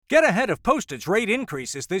Get ahead of postage rate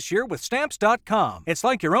increases this year with Stamps.com. It's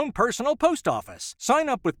like your own personal post office. Sign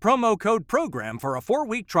up with promo code PROGRAM for a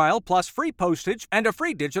 4-week trial plus free postage and a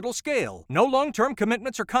free digital scale. No long-term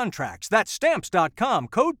commitments or contracts. That's Stamps.com,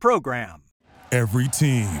 code PROGRAM. Every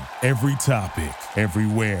team, every topic,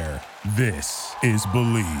 everywhere. This is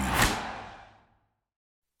Believe.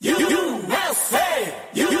 USA!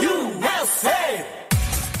 USA!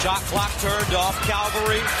 Shot clock turned off.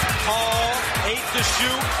 Calvary. Hall. 8 to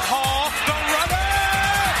shoot. Hall. The runner.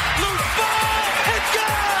 Loose ball. It's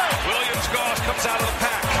good. Williams-Goss comes out of the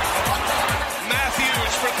pack.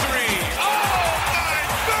 Matthews for 3. Oh, my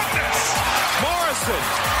goodness. Morrison.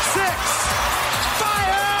 6.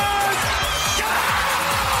 Fires.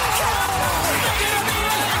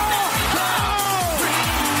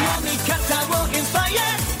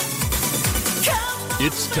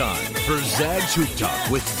 It's time for Zag's Hoop Talk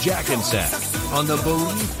with Jack and Zag on the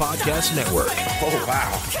Believe Podcast Network. Oh,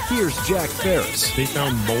 wow. Here's Jack Ferris. They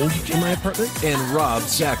found mold in my apartment? And Rob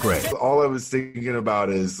Sacre. All I was thinking about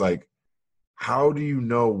is, like, how do you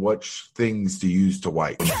know which things to use to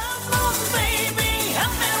wipe? Come on, baby,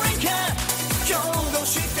 America. Go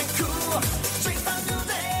shake and cool. Straight under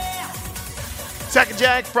there. Zach and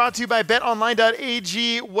Jack brought to you by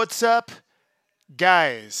betonline.ag. What's up,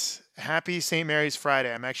 guys? Happy St. Mary's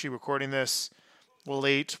Friday. I'm actually recording this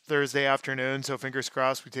late Thursday afternoon, so fingers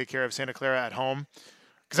crossed we take care of Santa Clara at home,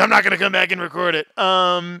 because I'm not going to come back and record it.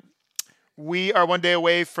 We are one day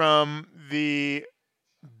away from the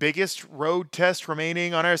biggest road test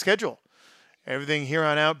remaining on our schedule. Everything here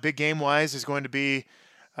on out, big game-wise, is going to be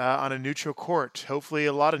on a neutral court. Hopefully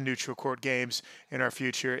a lot of neutral court games in our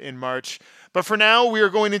future in March. But for now, we are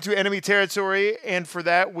going into enemy territory, and for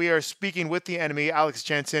that, we are speaking with the enemy, Alex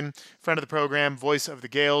Jensen, friend of the program, voice of the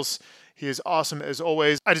Gales. He is awesome as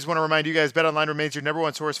always. I just want to remind you guys, BetOnline remains your number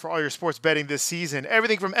one source for all your sports betting this season.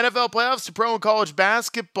 Everything from NFL playoffs to pro and college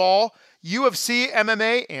basketball, UFC,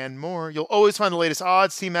 MMA, and more. You'll always find the latest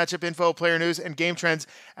odds, team matchup info, player news, and game trends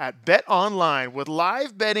at BetOnline. With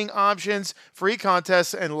live betting options, free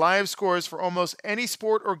contests, and live scores for almost any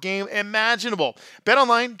sport or game imaginable.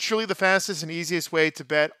 BetOnline, truly the fastest and easiest way to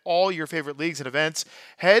bet all your favorite leagues and events.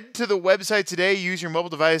 Head to the website today. Use your mobile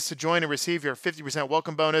device to join and receive your 50%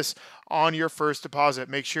 welcome bonus on your first deposit.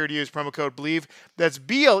 Make sure to use promo code BLEAV. That's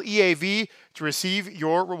BLEAV to receive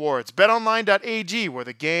your rewards. BetOnline.ag, where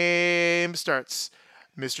the game starts.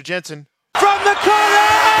 Mr. Jensen. From the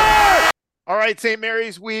corner! All right, St.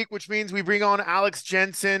 Mary's week, which means we bring on Alex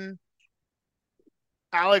Jensen.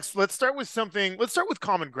 Alex, let's start with something. Let's start with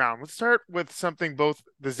common ground. Let's start with something both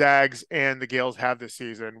the Zags and the Gales have this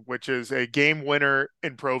season, which is a game winner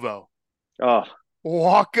in Provo. Oh,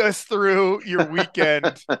 walk us through your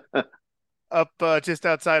weekend up just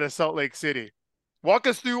outside of Salt Lake City. Walk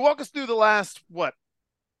us through the last,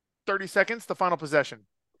 30 seconds, the final possession.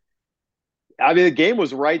 I mean, the game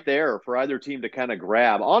was right there for either team to kind of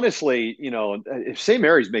grab. Honestly, if St.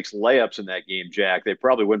 Mary's makes layups in that game, Jack, they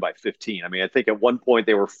probably win by 15. I mean, I think at one point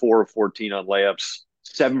they were 4 of 14 on layups,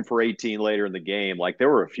 7 for 18 later in the game. Like, there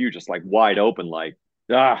were a few just like wide open, But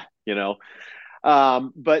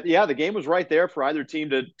yeah, the game was right there for either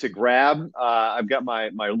team to grab. I've got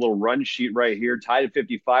my little run sheet right here, tied at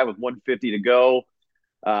 55 with 150 to go.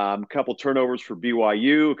 A couple turnovers for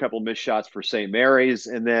BYU, a couple missed shots for St. Mary's,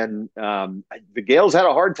 and then the Gales had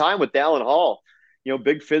a hard time with Dallin Hall.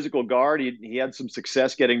 Big physical guard. He had some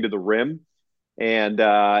success getting to the rim, and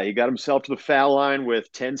he got himself to the foul line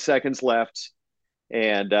with 10 seconds left,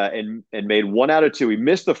 and made 1 out of 2. He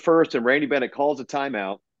missed the first, and Randy Bennett calls a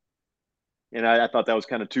timeout. And I thought that was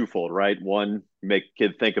kind of twofold, right? One, make a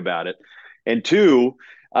kid think about it. And two,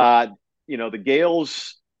 the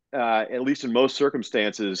Gales, at least in most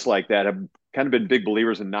circumstances like that, have kind of been big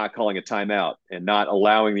believers in not calling a timeout and not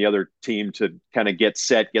allowing the other team to kind of get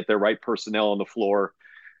set, get their right personnel on the floor.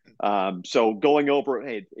 So going over,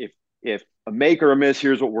 hey, if a make or a miss,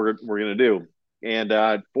 here's what we're going to do. And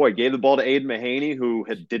gave the ball to Aiden Mahaney, who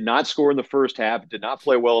did not score in the first half, did not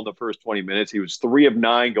play well in the first 20 minutes. He was 3 of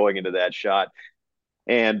 9 going into that shot.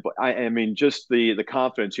 And I mean, just the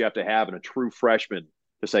confidence you have to have in a true freshman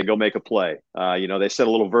to say, go make a play. They set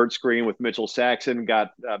a little vert screen with Mitchell Saxon, got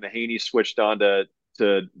Mahaney switched on to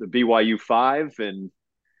the BYU 5, and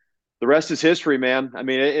the rest is history, man. I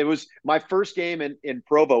mean, it was my first game in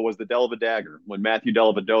Provo was the Della Dagger when Matthew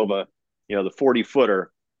Dellavedova, the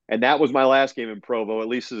 40-footer. And that was my last game in Provo, at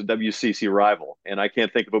least as a WCC rival. And I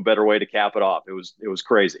can't think of a better way to cap it off. It was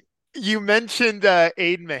crazy. You mentioned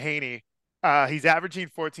Aiden Mahaney. He's averaging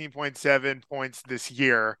 14.7 points this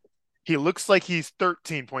year. He looks like he's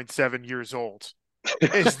 13.7 years old.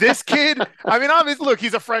 Is this kid? I mean, obviously, look,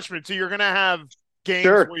 he's a freshman, so you're going to have games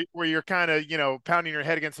Sure. where you're kind of, pounding your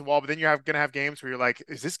head against the wall, but then you're going to have games where you're like,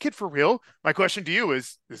 is this kid for real? My question to you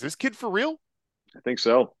is this kid for real? I think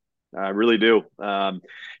so. I really do.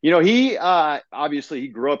 He obviously he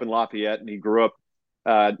grew up in Lafayette, and he grew up,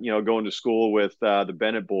 going to school with the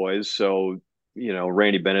Bennett boys. So,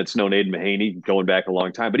 Randy Bennett's known Aiden Mahaney going back a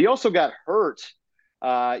long time, but he also got hurt.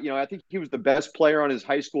 I think he was the best player on his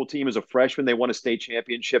high school team as a freshman. They won a state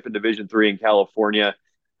championship in Division III in California,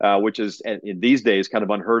 which is in these days kind of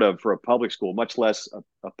unheard of for a public school, much less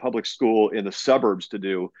a public school in the suburbs to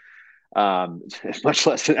do. Much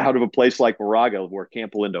less out of a place like Moraga where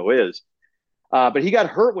Camp Lindo is. But he got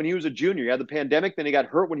hurt when he was a junior. He had the pandemic, then he got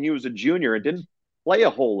hurt when he was a junior and didn't play a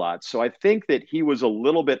whole lot. So I think that he was a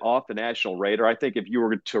little bit off the national radar. I think if you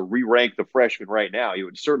were to re-rank the freshman right now, he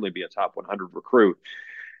would certainly be a top 100 recruit.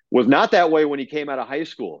 Was not that way when he came out of high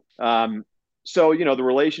school. So, the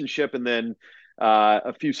relationship and then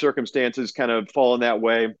a few circumstances kind of fall in that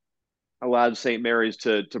way allowed St. Mary's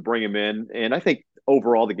to bring him in. And I think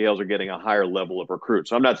overall the Gales are getting a higher level of recruit.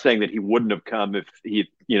 So I'm not saying that he wouldn't have come if he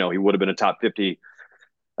would have been a top 50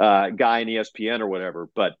 guy in ESPN or whatever.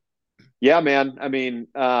 But yeah, man, I mean,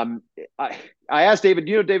 I asked David,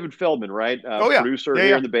 David Feldman, right? Producer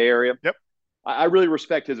here in the Bay Area. Yep. I really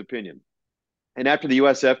respect his opinion. And after the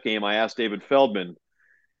USF game, I asked David Feldman,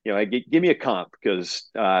 give me a comp because,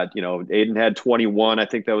 Aiden had 21. I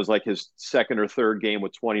think that was like his second or third game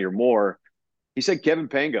with 20 or more. He said Kevin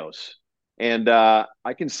Pangos. And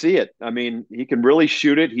I can see it. I mean, he can really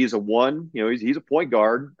shoot it. He's a one. He's a point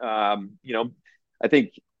guard. I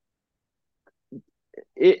think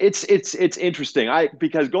it's interesting.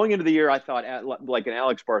 Because going into the year, I thought like an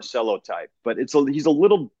Alex Barcelo type, but he's a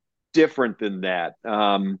little different than that,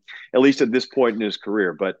 at least at this point in his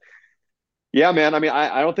career. But yeah, man. I mean,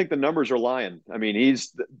 I don't think the numbers are lying. I mean,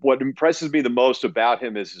 what impresses me the most about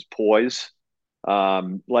him is his poise.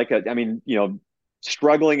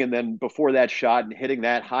 Struggling, and then before that shot and hitting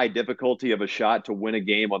that high difficulty of a shot to win a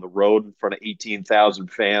game on the road in front of 18,000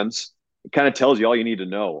 fans, it kind of tells you all you need to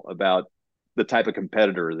know about the type of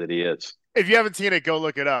competitor that he is. If you haven't seen it, go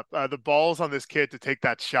look it up. The balls on this kid to take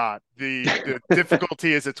that shot. The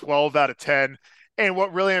difficulty is a 12 out of 10. And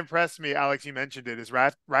what really impressed me, Alex, you mentioned it, is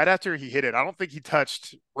right after he hit it, I don't think he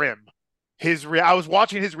touched rim. I was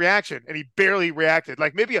watching his reaction, and he barely reacted.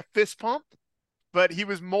 Like maybe a fist pump, but he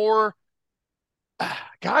was more –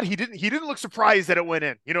 God, he didn't look surprised that it went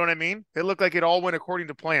in. You know what I mean? It looked like it all went according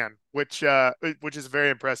to plan, which is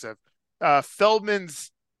very impressive.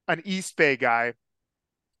 Feldman's an East Bay guy.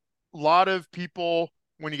 A lot of people,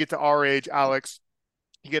 when you get to our age, Alex,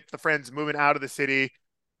 you get the friends moving out of the city.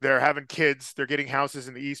 They're having kids. They're getting houses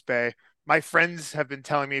in the East Bay. My friends have been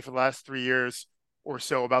telling me for the last 3 years or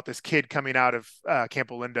so about this kid coming out of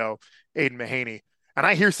Camp Lindo, Aiden Mahaney. And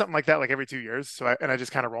I hear something like that like every 2 years. So I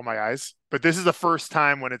just kind of roll my eyes. But this is the first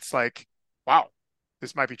time when it's like, wow,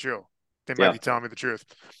 this might be true. They might be telling me the truth.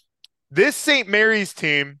 This St. Mary's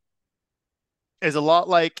team is a lot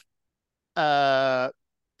like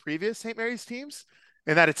previous St. Mary's teams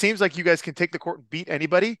in that it seems like you guys can take the court and beat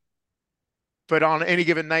anybody. But on any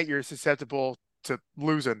given night, you're susceptible to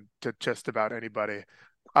losing to just about anybody.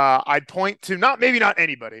 I'd point to maybe not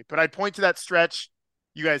anybody, but I'd point to that stretch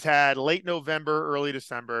you guys had late November, early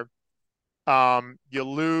December. You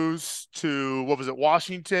lose to, what was it,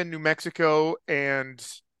 Washington, New Mexico, and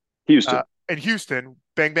Houston.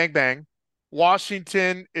 Bang, bang, bang.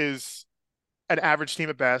 Washington is an average team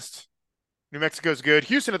at best. New Mexico's good.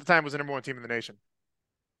 Houston at the time was the number one team in the nation.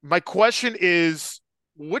 My question is,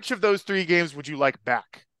 which of those three games would you like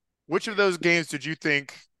back? Which of those games did you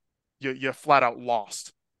think you flat out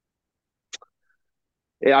lost?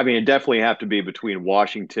 Yeah, I mean, it definitely have to be between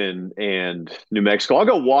Washington and New Mexico. I'll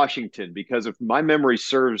go Washington because if my memory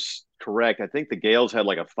serves correct, I think the Gales had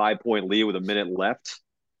like a 5-point lead with a minute left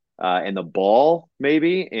and the ball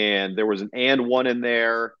maybe. And there was an and one in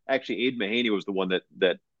there. Actually, Aiden Mahaney was the one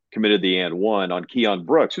that committed the and one on Keon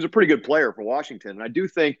Brooks, who's a pretty good player for Washington. And I do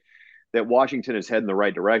think that Washington is heading the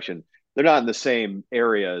right direction. They're not in the same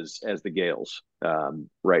areas as the Gales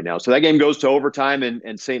right now. So that game goes to overtime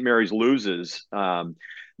and St. Mary's loses.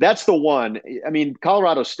 That's the one. I mean,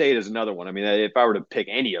 Colorado State is another one. I mean, if I were to pick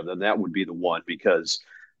any of them, that would be the one because,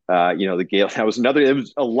 the Gales, it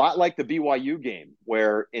was a lot like the BYU game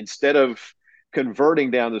where instead of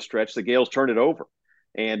converting down the stretch, the Gales turned it over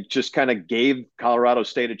and just kind of gave Colorado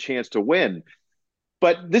State a chance to win.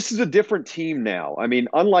 But this is a different team now. I mean,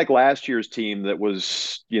 unlike last year's team that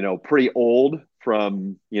was, pretty old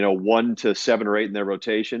from, 1 to 7 or 8 in their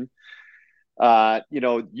rotation,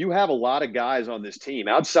 you have a lot of guys on this team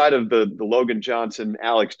outside of the Logan Johnson,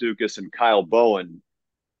 Alex Dukas, and Kyle Bowen.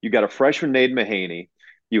 You got a freshman Nate Mahaney.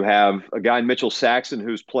 You have a guy Mitchell Saxon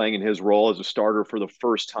who's playing in his role as a starter for the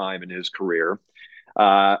first time in his career.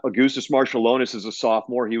 Augustus Marshallonis is a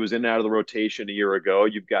sophomore. He was in and out of the rotation a year ago.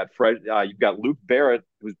 You've got Luke Barrett,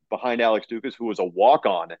 who's behind Alex Dukas, who was a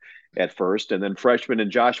walk-on at first, and then freshmen and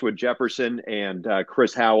Joshua Jefferson and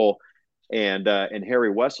Chris Howell and Harry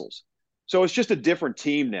Wessels. So it's just a different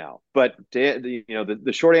team now. But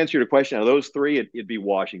the short answer to your question, out of those three, it'd be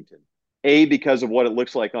Washington. A, because of what it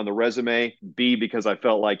looks like on the resume. B, because I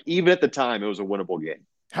felt like even at the time it was a winnable game.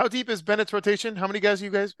 How deep is Bennett's rotation? How many guys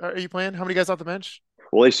are you playing? How many guys off the bench?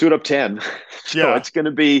 Well, they suit up 10. So yeah. It's going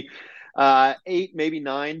to be 8, maybe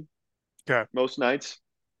 9 most nights.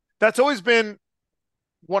 That's always been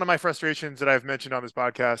one of my frustrations that I've mentioned on this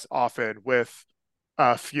podcast often with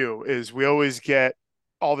a few is we always get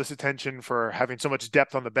all this attention for having so much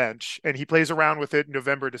depth on the bench, and he plays around with it in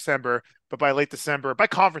November, December, but by late December, by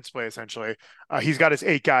conference play, essentially, he's got his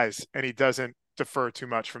 8 guys and he doesn't defer too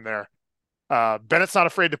much from there. Bennett's not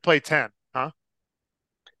afraid to play 10, huh?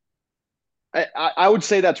 I would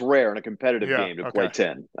say that's rare in a competitive game to play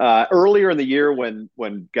 10. Earlier in the year when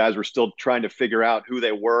guys were still trying to figure out who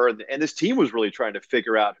they were, and this team was really trying to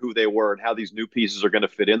figure out who they were and how these new pieces are going to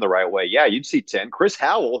fit in the right way. Yeah, you'd see 10. Chris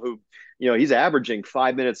Howell, who, he's averaging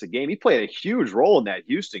 5 minutes a game. He played a huge role in that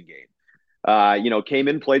Houston game. Came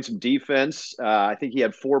in, played some defense. I think he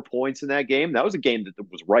had 4 points in that game. That was a game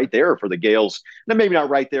that was right there for the Gales. Now, maybe not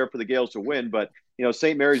right there for the Gales to win, but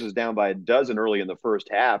St. Mary's was down by a dozen early in the first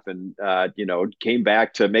half, and came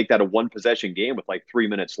back to make that a 1-possession game with like 3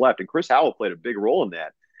 minutes left. And Chris Howell played a big role in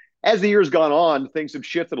that. As the year's gone on, things have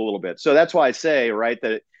shifted a little bit. So that's why I say, right,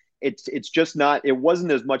 that it's just not. It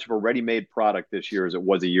wasn't as much of a ready-made product this year as it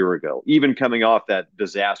was a year ago. Even coming off that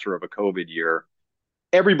disaster of a COVID year,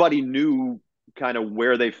 everybody knew kind of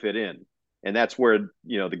where they fit in. And that's where,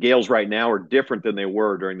 the Gales right now are different than they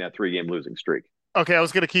were during that 3-game losing streak. Okay, I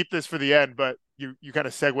was going to keep this for the end, but you kind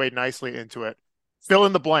of segued nicely into it. Fill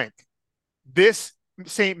in the blank. This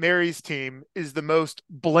St. Mary's team is the most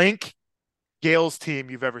blank Gales team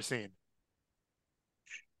you've ever seen.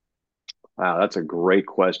 Wow, that's a great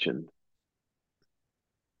question.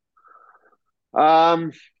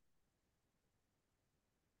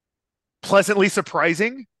 Pleasantly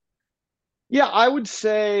surprising? Yeah, I would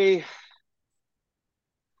say,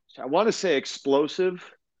 I want to say explosive,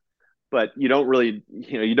 but you don't really,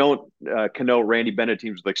 you don't connote Randy Bennett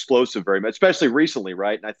teams with explosive very much, especially recently,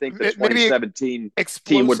 right? And I think the 2017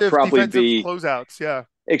 team would probably be closeouts, yeah.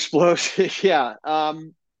 Explosive, yeah.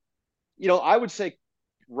 I would say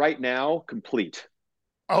right now, complete.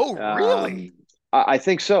 Oh, really? I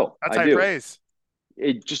think so. That's high praise.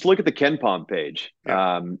 Just look at the KenPom page,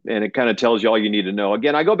 yeah. And it kind of tells you all you need to know.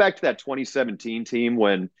 Again, I go back to that 2017 team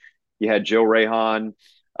when you had Joe Rahan,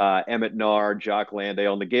 Emmett Nard, Jock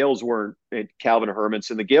Landale, and the Gales weren't, Calvin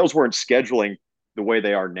Hermanson, the Gales weren't scheduling the way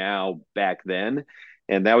they are now back then.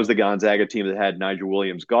 And that was the Gonzaga team that had Nigel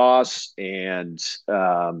Williams-Goss and,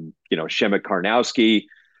 Shemek Karnowski.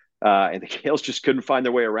 And the Gales just couldn't find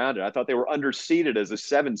their way around it. I thought they were underseeded as a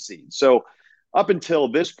 7 seed. So up until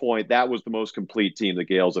this point, that was the most complete team the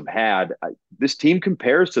Gales have had. This team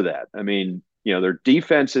compares to that. I mean, their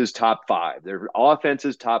defense is top 5. Their offense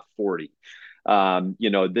is top 40.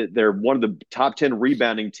 They're one of the top 10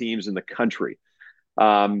 rebounding teams in the country.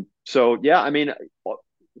 So, yeah, I mean,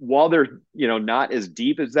 while they're, not as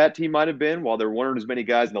deep as that team might have been, while there weren't as many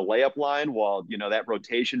guys in the layup line, while, that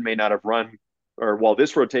rotation may not have run, or while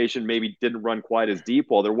this rotation maybe didn't run quite as deep,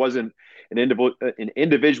 while there wasn't an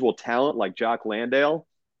individual talent like Jock Landale,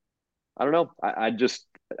 I don't know.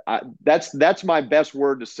 That's my best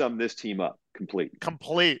word to sum this team up.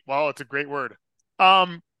 Complete. Wow, it's a great word. All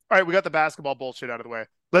right, we got the basketball bullshit out of the way.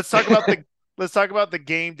 Let's talk about the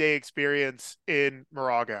game day experience in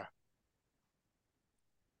Moraga.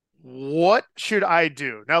 What should I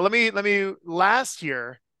do? Now let me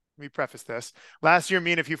preface this. Last year,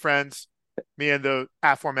 me and a few friends, me and the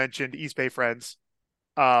aforementioned East Bay friends,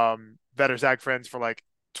 that are Zag friends for like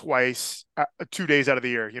 2 days out of the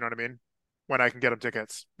year, you know what I mean? When I can get them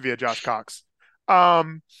tickets via Josh Cox.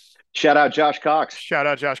 Shout out Josh Cox.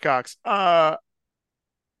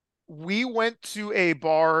 We went to a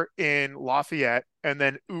bar in Lafayette and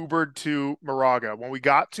then Ubered to Moraga. When we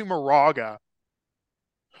got to Moraga,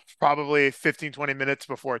 probably 15, 20 minutes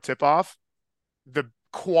before tip-off, the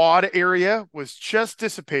quad area was just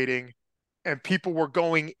dissipating and people were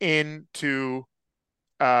going into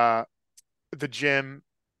the gym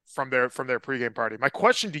from their pregame party. My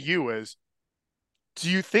question to you is, do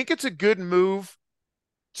you think it's a good move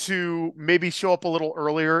to maybe show up a little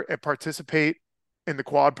earlier and participate in the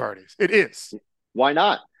quad parties? It is. Why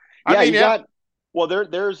not? Yeah, Well, there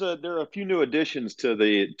are a few new additions to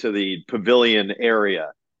the pavilion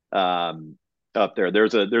area up there.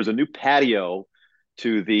 There's a new patio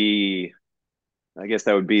to the, I guess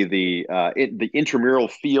that would be the intramural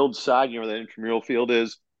field side. You know where that intramural field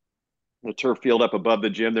is? The turf field up above the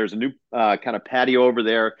gym. There's a new kind of patio over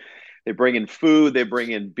there. They bring in food. They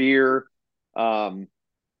bring in beer. Um,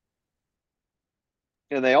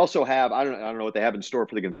 and they also have, I don't know what they have in store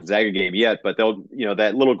for the Gonzaga game yet, but they'll,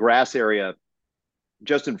 that little grass area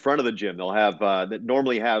just in front of the gym. They'll have that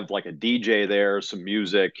normally have like a DJ there, some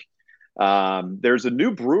music. There's a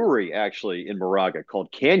new brewery actually in Moraga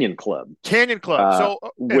called Canyon Club. Canyon Club.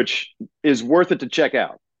 Which is worth it to check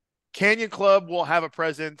out. Canyon Club will have a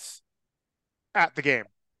presence at the game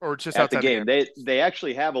or just at outside the game. They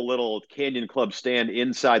actually have a little Canyon Club stand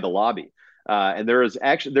inside the lobby. And there's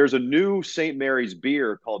a new St. Mary's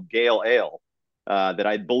beer called Gale Ale that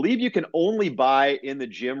I believe you can only buy in the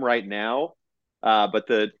gym right now. But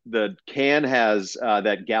the can has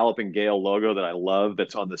that Galloping Gale logo that I love.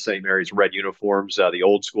 That's on the St. Mary's red uniforms, the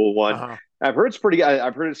old school one. Uh-huh. I've heard it's pretty.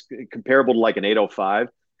 I've heard it's comparable to like an 805.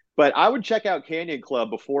 But I would check out Canyon Club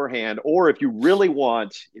beforehand, or if you really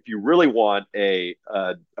want a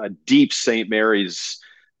deep St. Mary's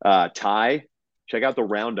tie, check out the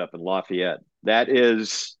Roundup in Lafayette.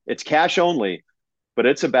 It's cash only, but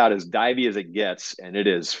it's about as divey as it gets, and it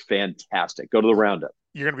is fantastic. Go to the Roundup.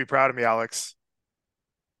 You're going to be proud of me, Alex.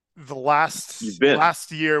 The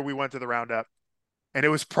last year we went to the Roundup, and it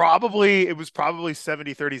was probably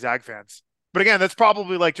 70-30 Zag fans. But again, that's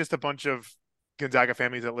probably like just a bunch of Gonzaga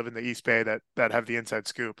families that live in the East Bay that have the inside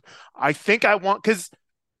scoop. I think because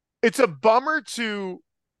it's a bummer to,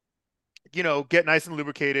 get nice and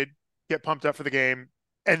lubricated, get pumped up for the game,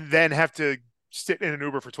 and then have to sit in an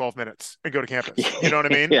Uber for 12 minutes and go to campus. You know what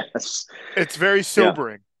I mean? Yes. It's very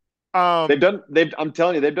sobering. Yeah. I'm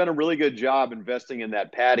telling you, they've done a really good job investing in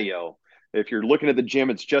that patio. If you're looking at the gym,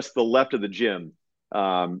 it's just the left of the gym.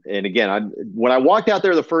 And again, when I walked out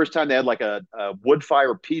there the first time, they had like a wood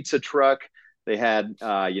fire pizza truck. They had,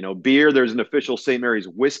 beer. There's an official St. Mary's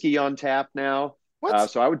whiskey on tap now.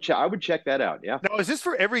 So I would check that out. Yeah. Now, is this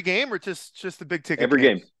for every game or just the big ticket? Every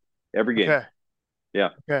game. Okay. Yeah.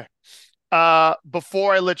 Okay.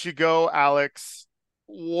 Before I let you go, Alex,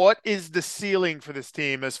 what is the ceiling for this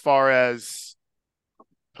team as far as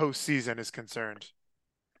postseason is concerned?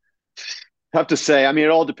 Tough to say. I mean,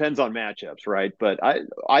 it all depends on matchups, right? But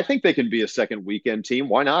I think they can be a second weekend team.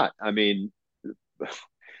 Why not? I mean,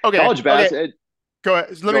 college basketball. Go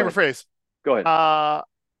ahead. Let me rephrase. Go ahead.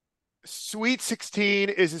 Sweet 16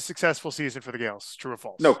 is a successful season for the Gales. True or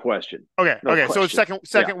false? No question. Okay. No question. So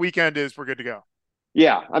second weekend we're good to go.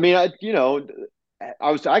 Yeah. I mean,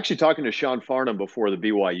 I was actually talking to Sean Farnham before the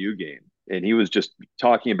BYU game, and he was just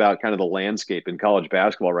talking about kind of the landscape in college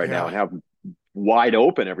basketball right now and how wide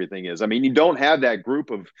open everything is. I mean, you don't have that group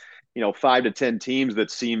of, 5 to 10 teams that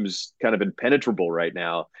seems kind of impenetrable right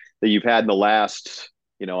now that you've had in the last,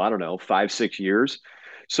 5-6 years.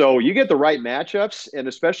 So you get the right matchups, and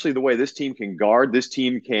especially the way this team can guard, this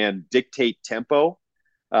team can dictate tempo.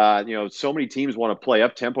 So many teams want to play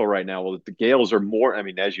up tempo right now. Well, the Gales are more, I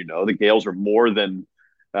mean, as you know, the Gales are more than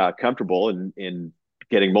comfortable in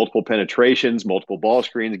getting multiple penetrations, multiple ball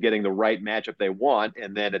screens, getting the right matchup they want,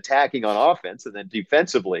 and then attacking on offense. And then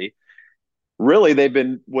defensively, really, they've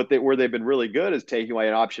been where they've been really good is taking away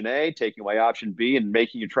an option A, taking away option B, and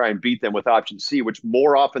making you try and beat them with option C, which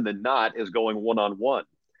more often than not is going one-on-one.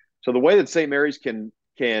 So the way that St. Mary's can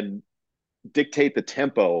dictate the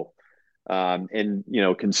tempo, and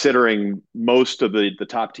considering most of the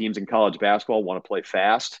top teams in college basketball want to play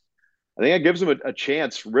fast, I think that gives them a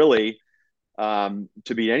chance really to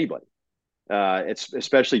beat anybody. It's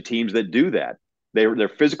especially teams that do that. They're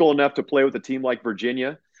physical enough to play with a team like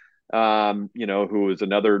Virginia, who is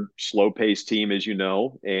another slow-paced team, as you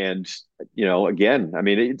know. And again, I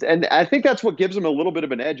mean, and I think that's what gives them a little bit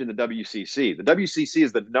of an edge in the WCC. The WCC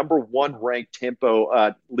is the number one ranked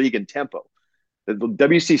tempo league in tempo. The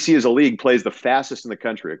WCC as a league plays the fastest in the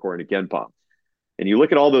country, according to KenPom. And you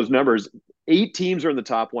look at all those numbers, 8 teams are in the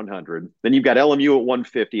top 100. Then you've got LMU at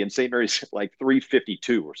 150 and St. Mary's like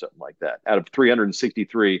 352 or something like that out of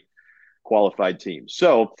 363 qualified teams.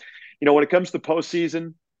 So, when it comes to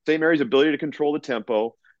postseason, St. Mary's ability to control the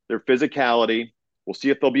tempo, their physicality, we'll see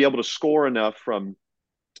if they'll be able to score enough from,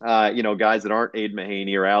 guys that aren't Aiden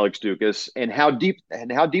Mahaney or Alex Dukas, and how deep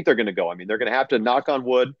they're going to go. I mean, they're going to have to knock on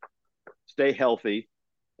wood, stay healthy,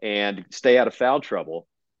 and stay out of foul trouble.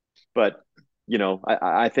 But,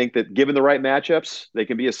 I think that given the right matchups, they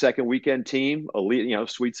can be a second weekend team, elite,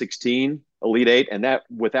 Sweet 16, Elite 8, and that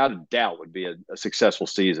without a doubt would be a successful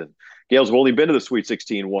season. Gales have only been to the Sweet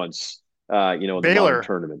 16 once in the modern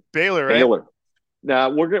tournament. Baylor, right? Baylor.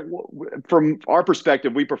 Now, from our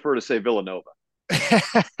perspective, we prefer to say Villanova.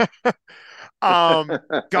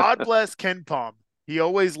 God bless Ken Palm. He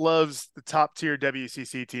always loves the top tier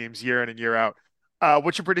WCC teams year in and year out.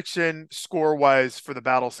 What's your prediction score wise for the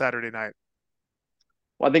battle Saturday night?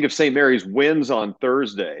 Well, I think if St. Mary's wins on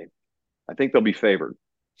Thursday, I think they'll be favored.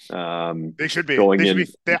 They should be.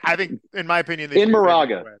 I think, in my opinion, they in should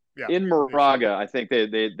Moraga. Yeah, in Moraga, I think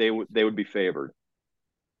they would be favored.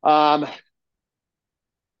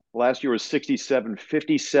 Last year was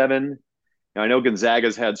 67-57. Now, I know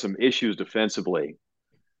Gonzaga's had some issues defensively.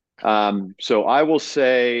 So I will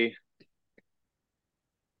say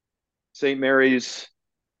St. Mary's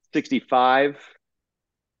 65,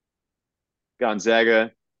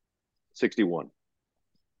 Gonzaga 61.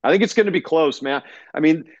 I think it's going to be close, man. I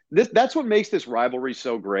mean, that's what makes this rivalry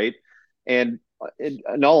so great. And in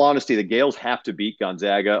all honesty, the Gales have to beat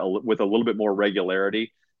Gonzaga with a little bit more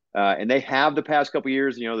regularity. And they have the past couple of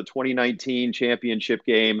years, the 2019 championship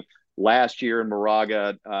game last year in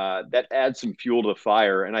Moraga, that adds some fuel to the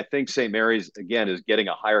fire. And I think St. Mary's, again, is getting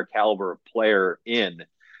a higher caliber of player in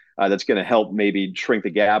that's going to help maybe shrink the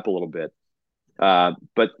gap a little bit.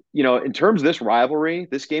 But, in terms of this rivalry,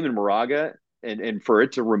 this game in Moraga, and for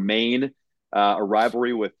it to remain a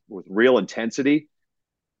rivalry with real intensity,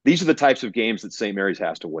 these are the types of games that St. Mary's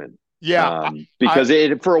has to win. Yeah. Because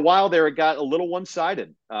for a while there, it got a little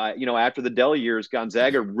one-sided. After the Deli years,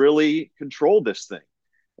 Gonzaga really controlled this thing.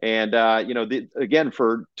 And, again,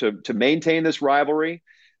 to maintain this rivalry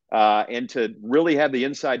and to really have the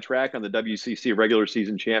inside track on the WCC regular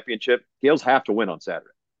season championship, Gales have to win on Saturday.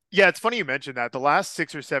 Yeah, it's funny you mentioned that. The last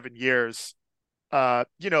 6 or 7 years, the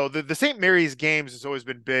St. Mary's games has always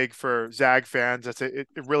been big for Zag fans. It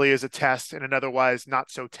really is a test in an otherwise not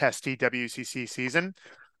so testy WCC season.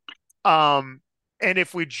 And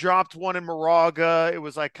if we dropped one in Moraga, it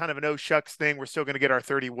was like kind of an oh shucks thing. We're still going to get our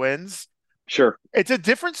 30 wins. Sure. It's a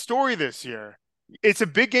different story this year. It's a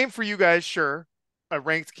big game for you guys, sure. A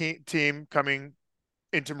ranked team coming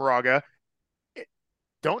into Moraga.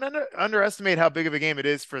 Don't underestimate how big of a game it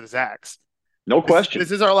is for the Zags. No question.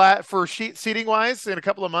 This is our last for seating wise in a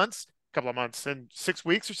couple of months, in 6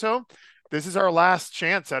 weeks or so. This is our last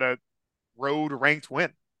chance at a road ranked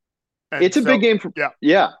win. And it's a big game for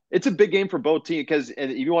it's a big game for both teams because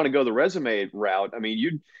if you want to go the resume route, I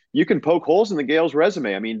mean, you can poke holes in the Gales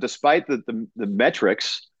resume. I mean, despite the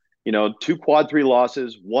metrics, 2 quad 3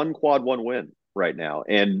 losses, 1 quad 1 win right now,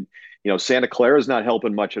 and Santa Clara is not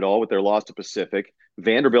helping much at all with their loss to Pacific.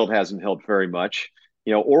 Vanderbilt hasn't helped very much.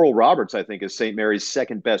 Oral Roberts, I think, is St. Mary's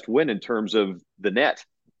second best win in terms of the net.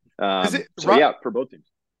 For both teams.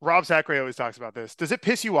 Rob Zachary always talks about this. Does it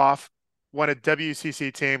piss you off when a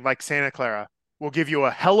WCC team like Santa Clara will give you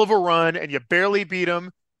a hell of a run and you barely beat them,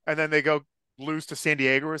 and then they go lose to San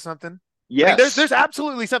Diego or something? Yes. I mean, there's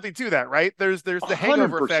absolutely something to that, right? There's the 100%.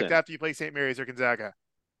 hangover effect after you play St. Mary's or Gonzaga.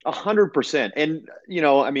 100%. And,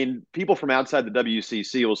 I mean, people from outside the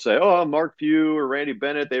WCC will say, oh, Mark Few or Randy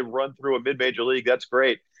Bennett, they've run through a mid-major league. That's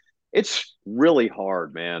great. It's really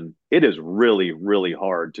hard, man. It is really, really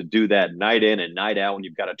hard to do that night in and night out when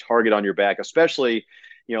you've got a target on your back, especially,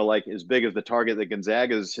 like as big as the target that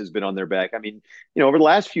Gonzaga's has been on their back. I mean, over the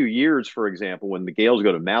last few years, for example, when the Gales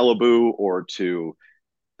go to Malibu or to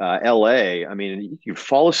LA, I mean, you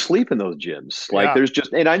fall asleep in those gyms. Like there's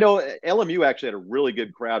just, and I know LMU actually had a really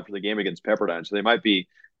good crowd for the game against Pepperdine, so they might be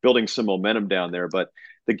building some momentum down there. But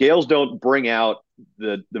the Gales don't bring out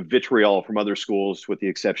the vitriol from other schools, with the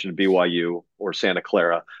exception of BYU or Santa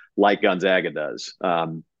Clara, like Gonzaga does.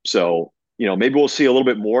 So, maybe we'll see a little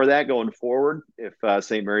bit more of that going forward if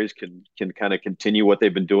St. Mary's can kind of continue what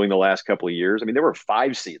they've been doing the last couple of years. I mean, they were a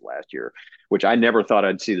 5 seed last year, which I never thought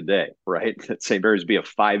I'd see the day, right? That St. Mary's be a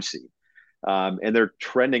 5 seed. And they're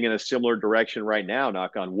trending in a similar direction right now,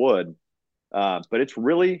 knock on wood. But it's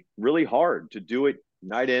really, really hard to do it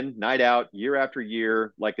night in, night out, year after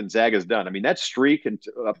year, like Gonzaga's done. I mean, that streak and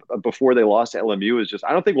before they lost to LMU is just,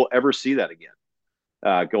 I don't think we'll ever see that again.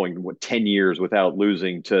 Going 10 years without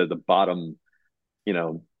losing to the bottom,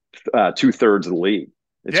 2/3 of the league.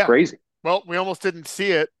 It's crazy. Well, we almost didn't see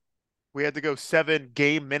it. We had to go 7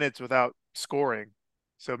 game minutes without scoring.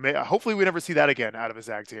 So hopefully we never see that again out of a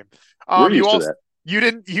Zag team. We're used to that. You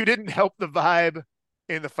didn't help the vibe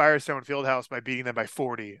in the Firestone Fieldhouse by beating them by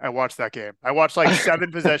 40. I watched that game. I watched like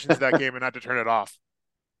 7 possessions of that game and had to turn it off.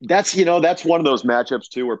 That's one of those matchups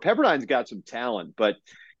too, where Pepperdine's got some talent, but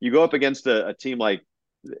you go up against a team like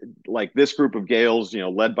this group of Gales,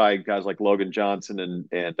 led by guys like Logan Johnson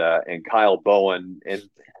and Kyle Bowen. And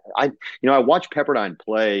I watched Pepperdine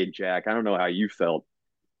play, Jack. I don't know how you felt.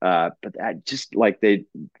 But I just like they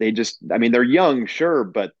just, I mean, they're young, sure,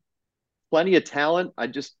 but plenty of talent. They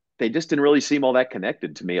just didn't really seem all that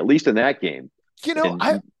connected to me, at least in that game.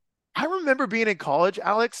 I remember being in college,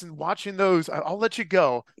 Alex, and watching those. I'll let you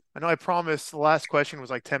go. I know I promised the last question was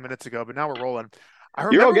like 10 minutes ago, but now we're rolling.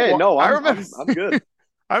 You're okay. No, I remember, I'm good.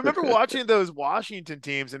 I remember watching those Washington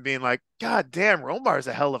teams and being like, God damn, Romar's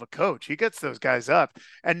a hell of a coach. He gets those guys up.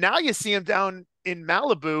 And now you see him down in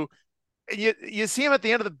Malibu, and you see him at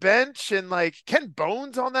the end of the bench, and like Ken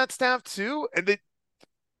Bones on that staff too. And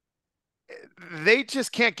they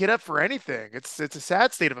just can't get up for anything. It's a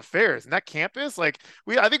sad state of affairs. And that campus, like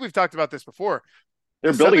I think we've talked about this before.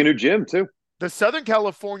 They're building a new gym too. The Southern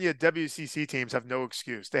California WCC teams have no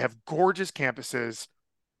excuse. They have gorgeous campuses,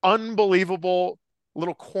 unbelievable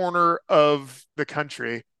little corner of the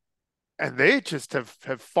country, and they just have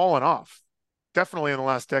fallen off. Definitely in the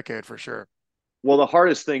last decade for sure. Well, the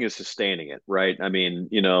hardest thing is sustaining it, right? I mean,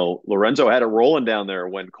 Lorenzo had it rolling down there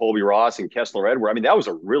when Colby Ross and Kessler Edward. I mean, that was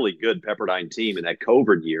a really good Pepperdine team in that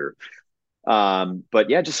COVID year. But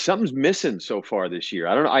yeah, just something's missing so far this year.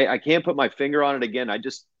 I don't know. I can't put my finger on it again. I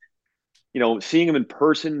just, seeing them in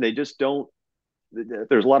person, they just don't.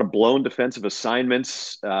 There's a lot of blown defensive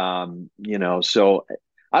assignments. So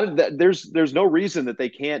there's no reason that they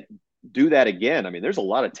can't do that again. I mean, there's a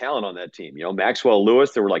lot of talent on that team. Maxwell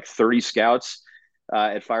Lewis, there were like 30 scouts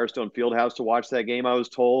at Firestone Fieldhouse to watch that game, I was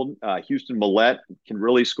told. Houston Millette can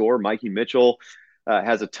really score. Mikey Mitchell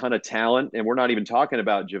has a ton of talent. And we're not even talking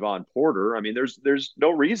about Javon Porter. I mean, there's no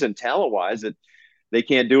reason talent-wise that they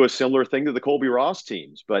can't do a similar thing to the Colby Ross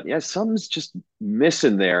teams. But, yeah, something's just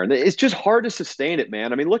missing there. And it's just hard to sustain it,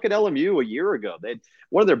 man. I mean, look at LMU a year ago. They had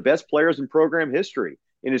one of their best players in program history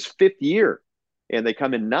in his 5th year. And they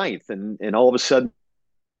come in 9th, and all of a sudden,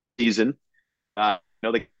 season,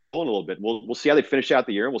 they pull in a little bit. We'll see how they finish out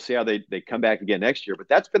the year, and we'll see how they come back again next year. But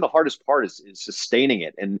that's been the hardest part is sustaining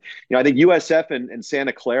it. And I think USF and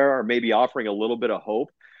Santa Clara are maybe offering a little bit of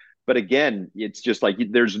hope. But again, it's just like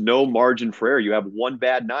there's no margin for error. You have one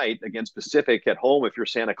bad night against Pacific at home if you're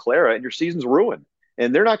Santa Clara, and your season's ruined.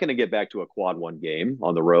 And they're not going to get back to a quad 1 game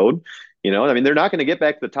on the road. I mean, they're not going to get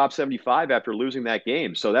back to the top 75 after losing that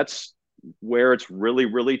game. So that's where it's really,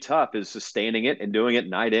 really tough, is sustaining it and doing it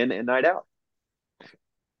night in and night out.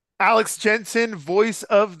 Alex Jensen, voice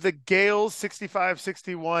of the Gales,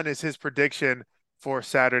 65-61 is his prediction for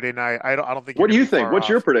Saturday night. I don't think. What do you think? What's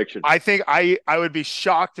your prediction? I think I would be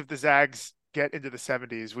shocked if the Zags get into the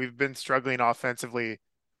 70s. We've been struggling offensively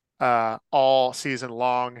all season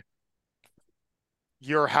long.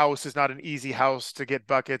 Your house is not an easy house to get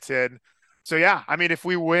buckets in. So yeah, I mean, if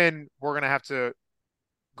we win, we're going to have to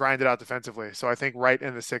grind it out defensively. So I think right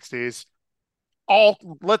in the 60s.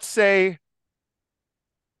 Let's say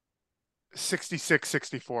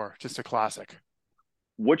 66-64, just a classic.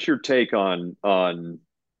 What's your take on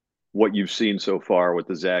what you've seen so far with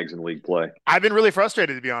the Zags in league play? I've been really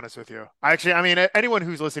frustrated, to be honest with you. I mean, anyone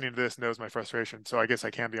who's listening to this knows my frustration, so I guess I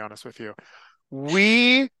can be honest with you.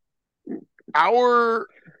 Our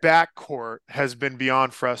backcourt has been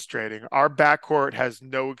beyond frustrating. Our backcourt has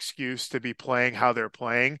no excuse to be playing how they're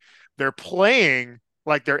playing. They're playing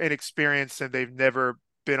like they're inexperienced and they've never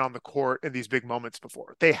been on the court in these big moments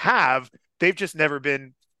before. They've just never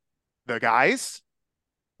been the guys,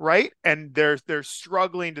 right? And they're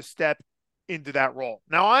struggling to step into that role.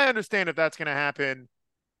 Now, I understand if that's going to happen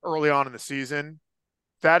early on in the season.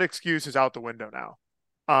 That excuse is out the window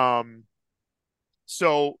now.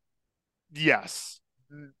 So yes,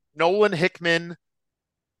 Nolan Hickman,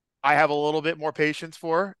 I have a little bit more patience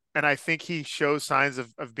for, and I think he shows signs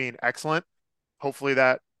of being excellent. Hopefully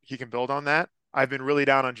that he can build on that. I've been really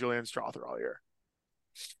down on Julian Strother all year.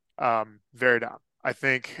 Very down. I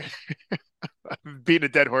think I'm beating a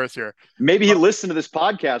dead horse here. Maybe he listened to this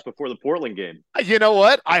podcast before the Portland game. You know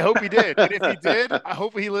what? I hope he did. And if he did, I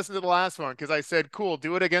hope he listened to the last one, because I said, cool,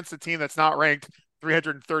 do it against a team that's not ranked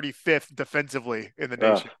 335th defensively in the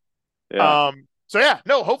nation. Yeah. So yeah,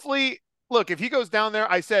 no, hopefully, look, if he goes down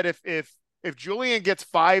there, I said if Julian gets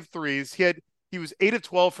 5 threes, he was 8 of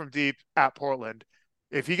 12 from deep at Portland.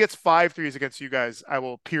 If he gets 5 threes against you guys, I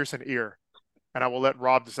will pierce an ear, and I will let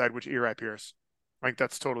Rob decide which ear I pierce. I think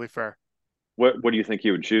that's totally fair. What do you think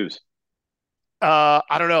he would choose? I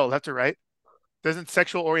don't know. That's all right. Doesn't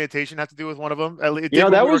sexual orientation have to do with one of them?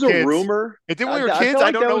 That was a rumor. It did when we were kids.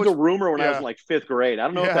 I don't know. That was a rumor when I was in like 5th grade. I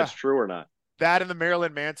don't know if that's true or not. That and the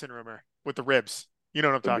Marilyn Manson rumor with the ribs. You know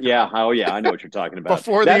what I'm talking about. Oh yeah, I know what you're talking about.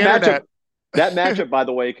 Before the internet. That matchup, by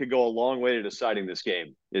the way, could go a long way to deciding this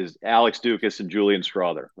game, is Alex Dukas and Julian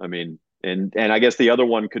Strother. I mean, and I guess the other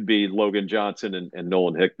one could be Logan Johnson and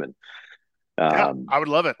Nolan Hickman. I would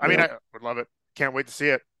love it. I would love it. Can't wait to see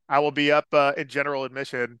it. I will be up in general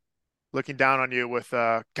admission looking down on you with,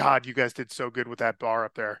 God, you guys did so good with that bar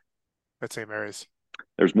up there at St. Mary's.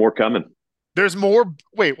 There's more coming. There's more.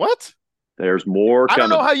 Wait, what? There's more coming. I don't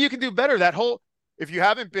know how you can do better. If you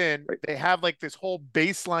haven't been, they have like this whole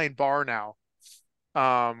baseline bar now.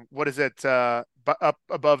 What is it? Up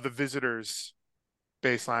above the visitors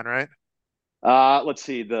baseline, right? Let's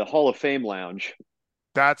see, the Hall of Fame lounge.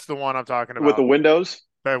 That's the one I'm talking about. With the windows?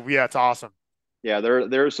 Yeah, it's awesome. Yeah,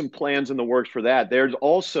 there are some plans in the works for that. There's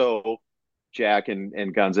also, Jack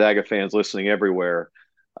and Gonzaga fans listening everywhere,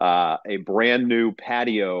 a brand new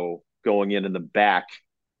patio going in the back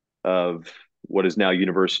of what is now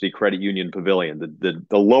University Credit Union Pavilion.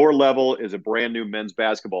 The lower level is a brand new men's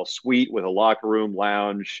basketball suite with a locker room,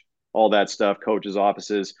 lounge, all that stuff, coaches'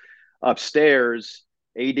 offices. Upstairs,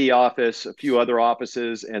 AD office, a few other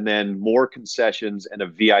offices, and then more concessions and a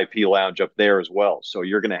VIP lounge up there as well. So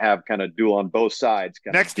you're going to have kind of dual on both sides.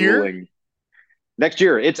 Next year? Next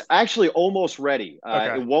year. It's actually almost ready.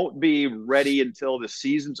 Okay. It won't be ready until the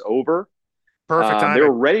season's over. Perfect timing. They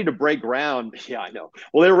were ready to break ground. Yeah, I know.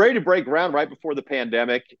 Well, they were ready to break ground right before the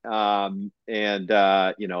pandemic. And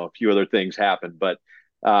a few other things happened. But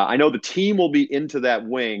I know the team will be into that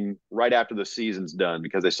wing right after the season's done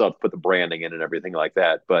because they still have to put the branding in and everything like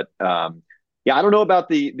that. But I don't know about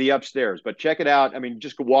the upstairs, but check it out. I mean,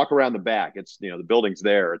 just walk around the back. It's, the building's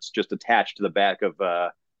there. It's just attached to the back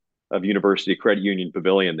of University Credit Union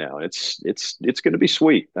Pavilion now. It's going to be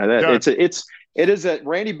sweet. It is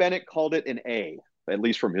Randy Bennett called it an A, at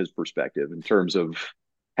least from his perspective, in terms of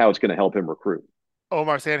how it's going to help him recruit.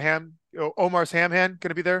 Omar's Samhan going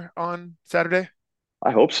to be there on Saturday?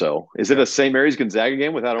 I hope so. Is it a St. Mary's Gonzaga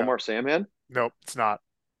game without Omar Samhan? Nope, it's not.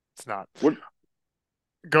 It's not. Go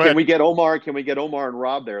ahead. Can we get Omar and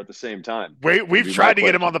Rob there at the same time? We've tried to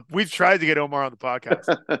get him on the. We've tried to get Omar on the podcast.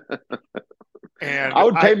 And I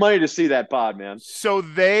would pay money to see that pod, man. So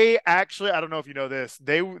they actually, I don't know if you know this,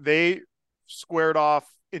 they squared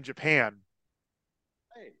off in Japan,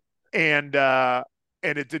 and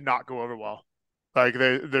it did not go over well. Like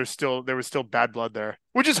there was still bad blood there,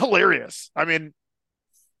 which is hilarious. I mean,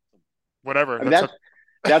 whatever. I mean,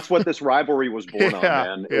 that's what this rivalry was born on,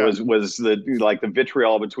 man. It was the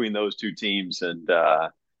vitriol between those two teams, and I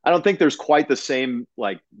don't think there's quite the same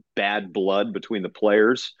like bad blood between the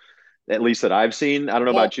players, at least that I've seen. I don't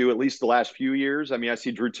know about you, at least the last few years. I mean, I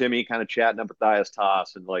see Drew Timme kind of chatting up with Thias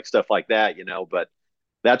Toss and like stuff like that, but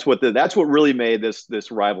that's what really made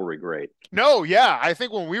this rivalry great. No, yeah. I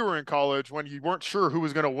think when we were in college, when you weren't sure who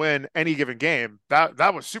was going to win any given game,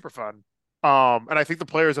 that was super fun. And I think the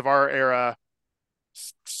players of our era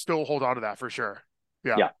still hold on to that for sure.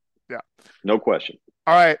 Yeah. No question.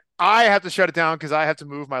 All right. I have to shut it down because I have to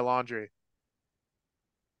move my laundry.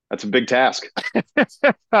 That's a big task.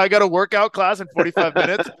 I got a workout class in 45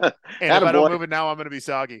 minutes. And if I don't move it now, I'm going to be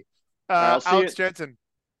soggy. Alex Jensen.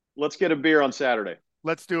 Let's get a beer on Saturday.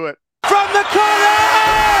 Let's do it. From the corner!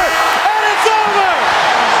 And it's over!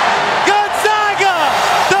 Gonzaga!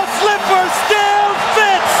 The slipper still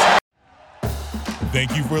fits!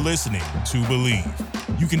 Thank you for listening to Believe.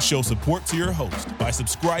 You can show support to your host by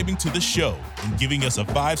subscribing to the show and giving us a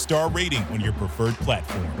 5-star rating on your preferred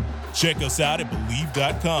platform. Check us out at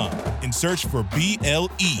Believe.com and search for BLEAV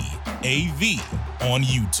on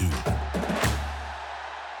YouTube.